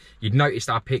weekly, you'd notice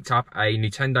that I picked up a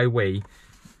Nintendo Wii,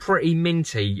 pretty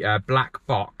minty black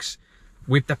box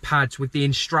with the pads, with the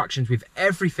instructions, with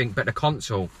everything but the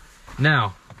console.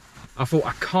 Now, I thought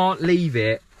I can't leave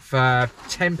it for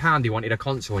 £10. He wanted a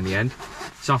console in the end,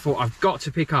 so I thought I've got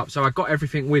to pick up. So I got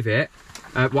everything with it.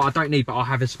 Well, I don't need, but I'll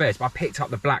have a spare. But I picked up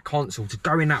the black console to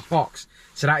go in that box.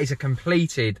 So that is a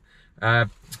completed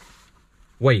Wii.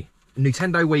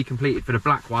 Nintendo Wii completed for the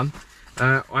black one.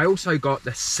 I also got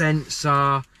the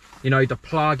sensor, you know, the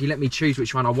plug. He let me choose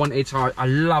which one I wanted, so I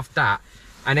loved that.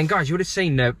 And then, guys, you would have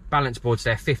seen the balance boards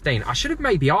there, 15. I should have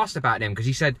maybe asked about them, because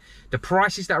he said the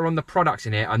prices that are on the products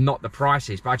in here are not the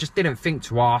prices. But I just didn't think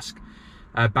to ask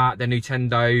about the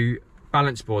Nintendo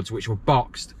balance boards, which were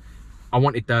boxed. I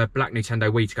wanted the black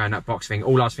Nintendo Wii to go in that box thing.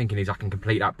 All I was thinking is I can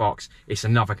complete that box. It's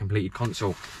another completed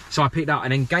console. So I picked that.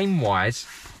 And then game-wise,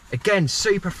 again,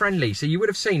 super friendly. So you would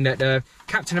have seen that the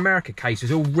Captain America case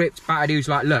was all ripped, battered. He was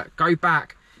like, look, go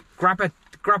back, grab a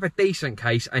decent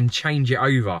case and change it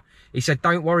over. He said,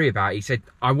 don't worry about it. He said,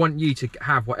 I want you to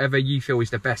have whatever you feel is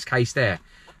the best case there.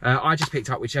 I just picked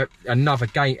up another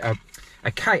game,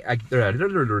 a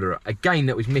game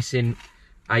that was missing,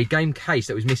 a game case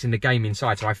that was missing the game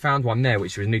inside. So I found one there,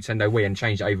 which was Nintendo Wii, and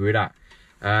changed it over with that.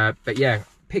 But yeah,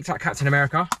 picked up Captain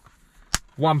America,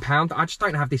 £1. I just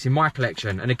don't have this in my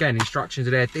collection. And again, instructions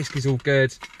are there, disc is all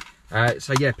good.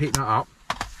 So yeah, picked that up.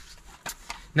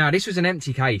 Now, this was an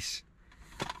empty case.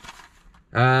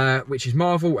 Which is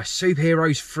Marvel, a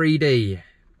Superheroes 3D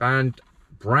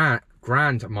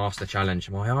Grandmaster Challenge.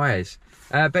 My eyes.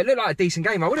 But it looked like a decent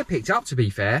game. I would have picked up, to be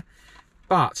fair.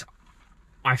 But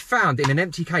I found in an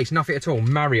empty case, nothing at all,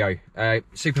 Mario,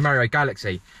 Super Mario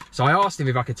Galaxy. So I asked him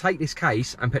if I could take this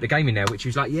case and put the game in there, which he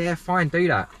was like, yeah, fine, do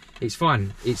that. It's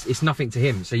fine. It's nothing to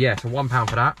him. So yeah, so £1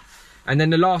 for that. And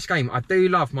then the last game, I do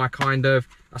love my kind of,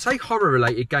 I say horror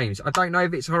related games. I don't know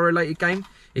if it's a horror related game.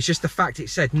 It's just the fact it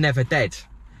said Never Dead.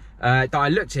 That I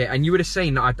looked at it, and you would have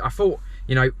seen that I thought,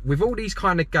 you know, with all these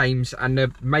kind of games and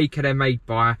the maker they're made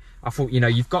by, I thought, you know,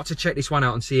 you've got to check this one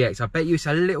out on CX. I bet you it's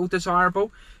a little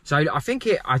desirable. So I think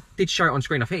I did show it on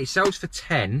screen. I think it sells for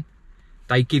 10.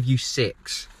 They give you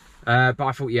 6. But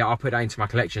I thought, yeah, I'll put that into my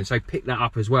collection. So pick that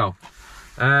up as well.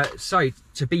 So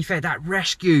to be fair, that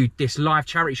rescued this live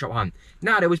charity shop hunt.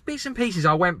 Now, there was bits and pieces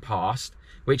I went past,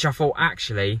 which I thought,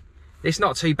 actually, it's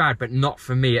not too bad, but not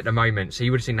for me at the moment. So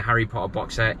you would have seen the Harry Potter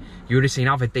box set. You would have seen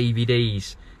other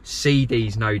DVDs,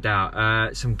 CDs, no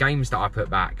doubt. Some games that I put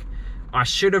back. I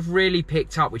should have really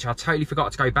picked up, which I totally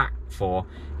forgot to go back for,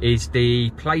 is the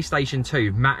PlayStation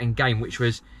 2 Matt and Game, which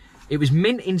was, it was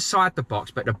mint inside the box,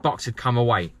 but the box had come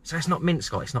away. So it's not mint,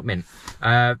 Scott, it's not mint.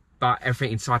 But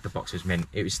everything inside the box was mint.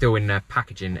 It was still in the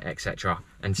packaging, etc.,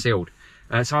 and sealed.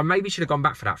 So I maybe should have gone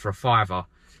back for that for a £5.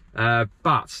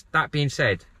 But that being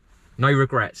said, no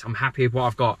regrets. I'm happy with what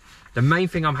I've got. The main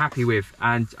thing I'm happy with,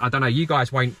 and I don't know, you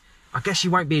guys won't, I guess you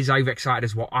won't be as overexcited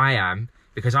as what I am,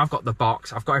 because I've got the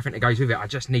box, I've got everything that goes with it. I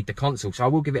just need the console, so I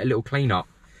will give it a little clean up.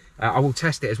 I will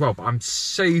test it as well, but I'm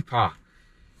super,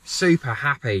 super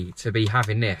happy to be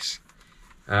having this,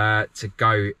 to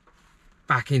go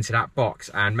back into that box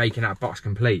and making that box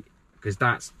complete, because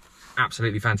that's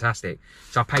absolutely fantastic.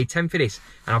 So I paid 10 for this,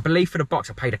 and I believe for the box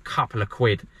I paid a couple of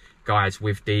quid, guys,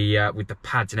 with the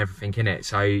pads and everything in it.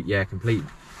 So yeah, complete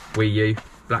Wii U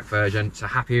black version. So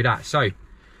happy with that. So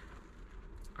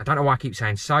I don't know why I keep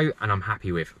saying so, and I'm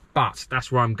happy with, but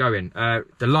that's where I'm going.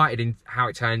 Delighted in how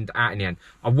it turned out in the end.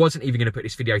 I wasn't even going to put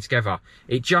this video together.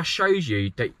 It just shows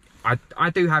you that I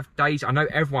do have days, I know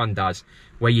everyone does,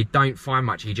 where you don't find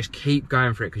much, you just keep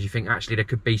going for it because you think actually there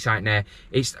could be something there.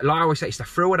 It's like I always say, it's the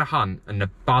thrill of the hunt and the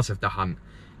buzz of the hunt.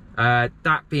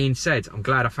 That being said, I'm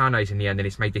glad I found those in the end, and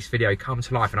it's made this video come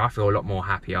to life, and I feel a lot more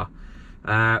happier.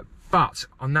 But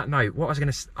on that note, what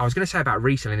I was going to say about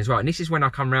reselling as well, and this is when I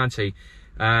come round to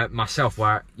myself,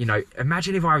 where, you know,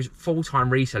 imagine if I was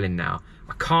full-time reselling now.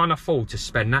 I can't afford to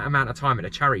spend that amount of time at the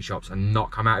charity shops and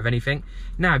not come out of anything.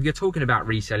 Now, if you're talking about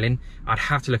reselling, I'd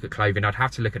have to look at clothing, I'd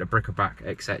have to look at a bric-a-brac,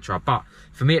 etc. But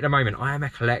for me at the moment, I am a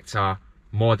collector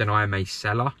more than I am a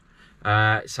seller.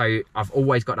 So I've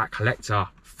always got that collector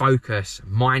focus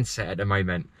mindset at the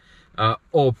moment,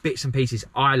 or bits and pieces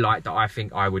I like that I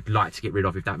think I would like to get rid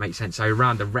of, if that makes sense. So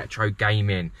around the retro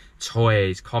gaming,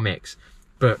 toys, comics,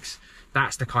 books,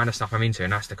 that's the kind of stuff I'm into,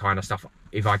 and that's the kind of stuff,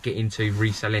 if I get into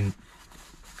reselling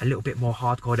a little bit more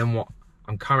hardcore than what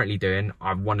I'm currently doing,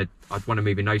 I'd want to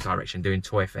move in those direction, doing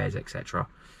toy fairs, etc.,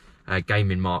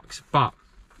 gaming marks. But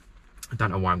I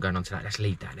don't know why I'm going on to that. Let's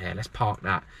leave that there. Let's park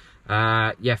that.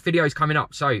 Yeah, videos coming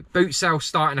up. So boot sale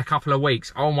starting a couple of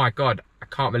weeks. Oh my god, I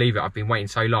can't believe it. I've been waiting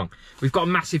so long. We've got a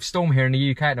massive storm here in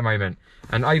the UK at the moment,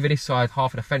 and over this side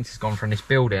half of the fence is gone from this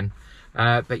building.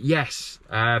 But yes,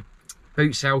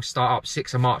 boot sales start up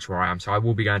 6th of March where I am, so I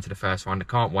will be going to the first one. I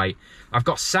can't wait. I've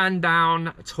got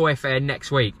Sandown Toy Fair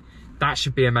next week. That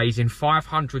should be amazing.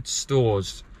 500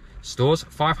 stores,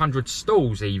 500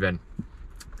 stalls even.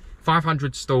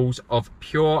 500 stalls of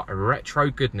pure retro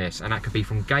goodness, and that could be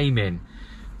from gaming,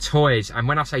 toys, and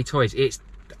when I say toys,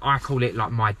 I call it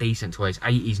like my decent toys,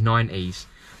 80s, 90s.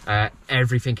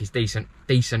 Everything is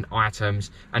decent items,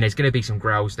 and there's going to be some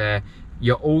grails there.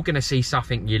 You're all going to see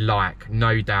something you like,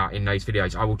 no doubt, in those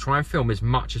videos. I will try and film as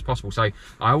much as possible, so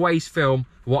I always film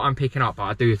what I'm picking up, but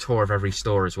I do a tour of every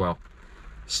store as well.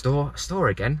 Store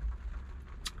again.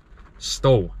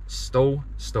 Stall.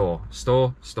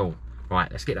 Right,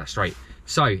 let's get that straight.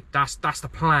 So that's the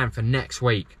plan for next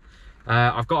week.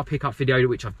 I've got a pickup video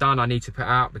which I've done. I need to put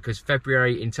out because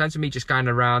February, in terms of me just going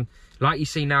around, like you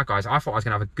see now, guys, I thought I was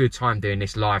gonna have a good time doing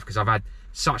this live because I've had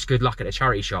such good luck at the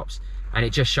charity shops, and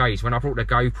it just shows. When I brought the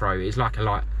GoPro, it's like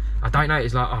I don't know,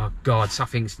 it's like, oh god,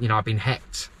 something's, you know, I've been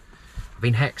hexed,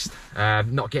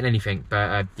 not getting anything,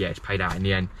 but yeah, it's paid out in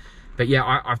the end. But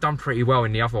yeah, I've done pretty well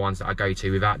in the other ones that I go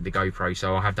to without the GoPro,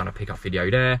 so I have done a pickup video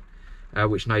there.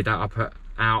 Which no doubt I'll put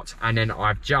out, and then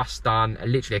I've just done,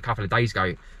 literally a couple of days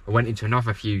ago, I went into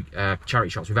another few charity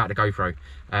shops without the GoPro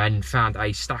and found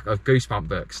a stack of Goosebump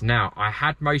books. Now, I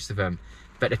had most of them,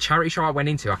 but the charity shop I went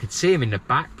into, I could see them in the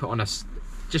back,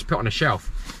 just put on a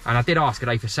shelf, and I did ask, are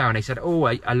they for sale? And they said, oh,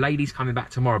 a lady's coming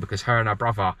back tomorrow because her and her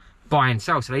brother buy and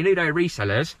sell, so they knew they were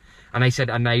resellers. And they said,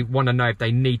 and they want to know if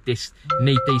they need these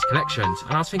collections.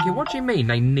 And I was thinking, what do you mean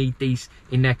they need these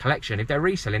in their collection? If they're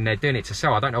reselling, they're doing it to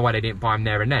sell. I don't know why they didn't buy them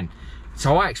there and then.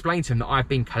 So I explained to them that I've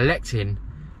been collecting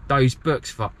those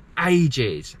books for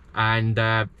ages. And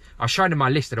I showed them my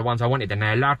list of the ones I wanted, and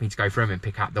they allowed me to go through them and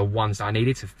pick out the ones that I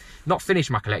needed to not finish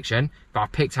my collection, but I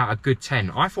picked out a good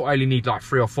 10. I thought I only need like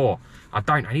 3 or 4.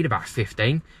 I need about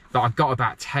 15, but I got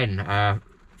about 10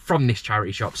 from this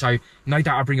charity shop. So no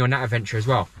doubt I'll bring you on that adventure as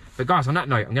well. But guys, on that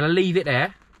note, I'm going to leave it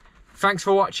there. Thanks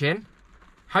for watching.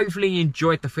 Hopefully you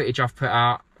enjoyed the footage I've put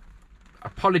out.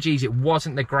 Apologies, it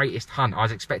wasn't the greatest hunt. I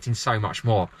was expecting so much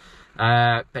more.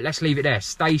 But let's leave it there.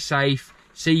 Stay safe.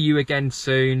 See you again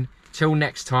soon. Till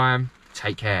next time,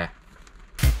 take care.